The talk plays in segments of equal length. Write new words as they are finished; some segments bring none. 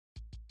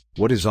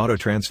What is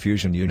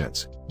autotransfusion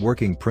units,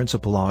 working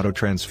principle?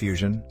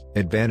 Autotransfusion,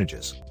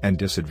 advantages and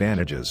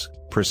disadvantages,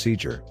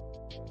 procedure.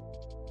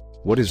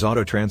 What is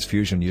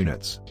autotransfusion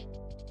units?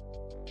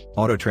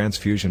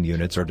 Autotransfusion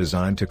units are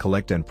designed to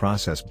collect and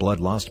process blood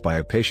lost by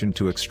a patient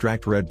to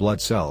extract red blood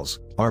cells,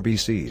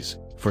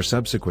 RBCs, for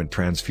subsequent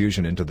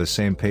transfusion into the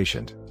same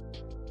patient.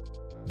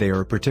 They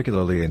are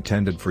particularly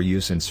intended for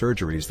use in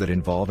surgeries that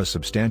involve a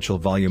substantial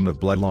volume of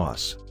blood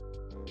loss.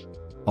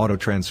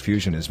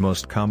 Autotransfusion is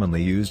most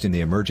commonly used in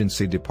the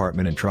emergency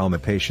department in trauma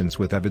patients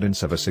with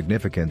evidence of a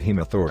significant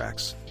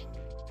hemothorax.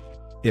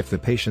 If the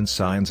patient's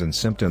signs and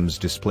symptoms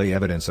display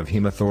evidence of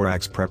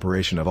hemothorax,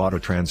 preparation of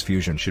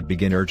autotransfusion should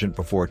begin urgent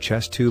before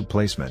chest tube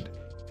placement.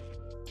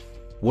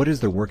 What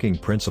is the working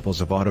principles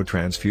of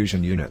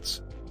autotransfusion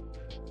units?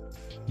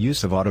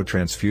 Use of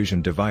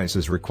autotransfusion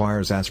devices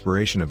requires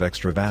aspiration of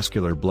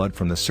extravascular blood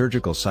from the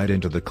surgical site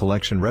into the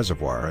collection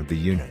reservoir of the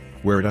unit,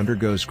 where it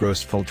undergoes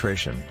gross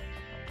filtration.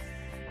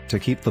 To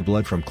keep the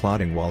blood from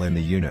clotting while in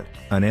the unit,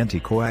 an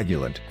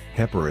anticoagulant,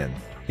 heparin,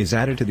 is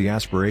added to the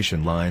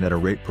aspiration line at a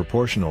rate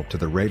proportional to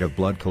the rate of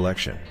blood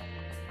collection.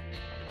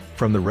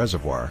 From the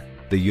reservoir,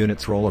 the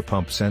unit's roller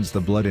pump sends the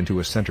blood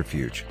into a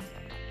centrifuge.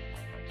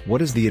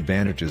 What is the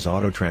advantages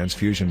of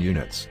autotransfusion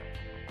units?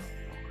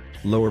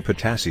 Lower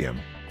potassium,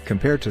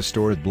 compared to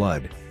stored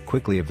blood,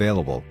 quickly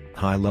available,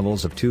 high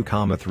levels of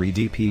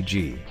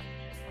 2,3-DPG.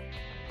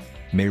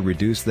 May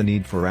reduce the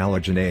need for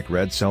allogenic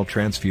red cell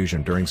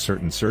transfusion during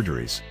certain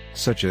surgeries,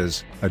 such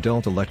as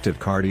adult elective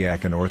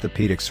cardiac and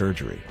orthopedic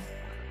surgery.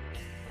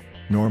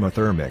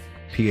 Normothermic,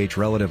 pH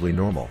relatively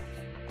normal.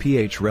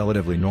 pH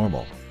relatively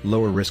normal,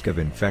 lower risk of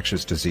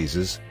infectious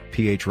diseases,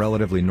 pH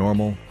relatively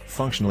normal,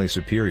 functionally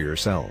superior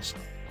cells.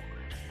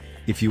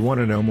 If you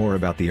want to know more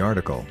about the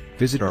article,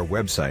 visit our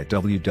website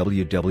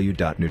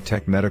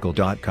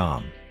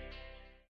www.newtechmedical.com.